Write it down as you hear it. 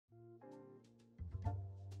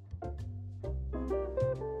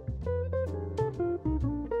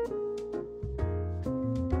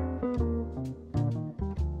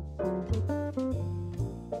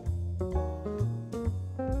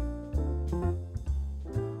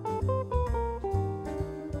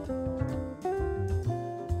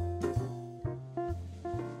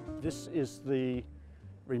This is the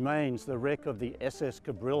remains, the wreck of the SS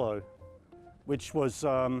Cabrillo, which was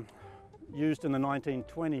used in the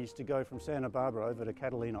 1920s to go from Santa Barbara over to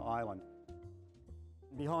Catalina Island.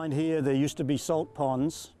 Behind here there used to be salt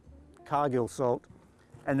ponds, Cargill salt,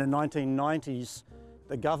 and in the 1990s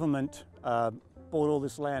the government bought all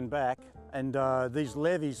this land back, and these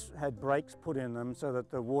levees had breaks put in them so that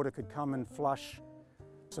the water could come and flush.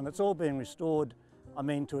 And it's all been restored,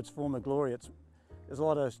 to its former glory. There's a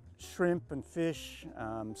lot of shrimp and fish,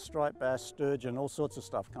 striped bass, sturgeon, all sorts of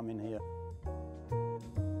stuff come in here.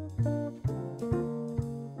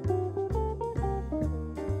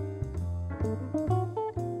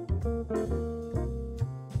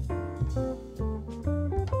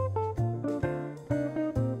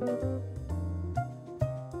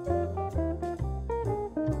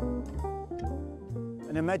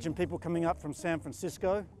 And imagine people coming up from San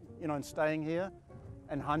Francisco, and staying here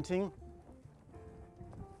and hunting.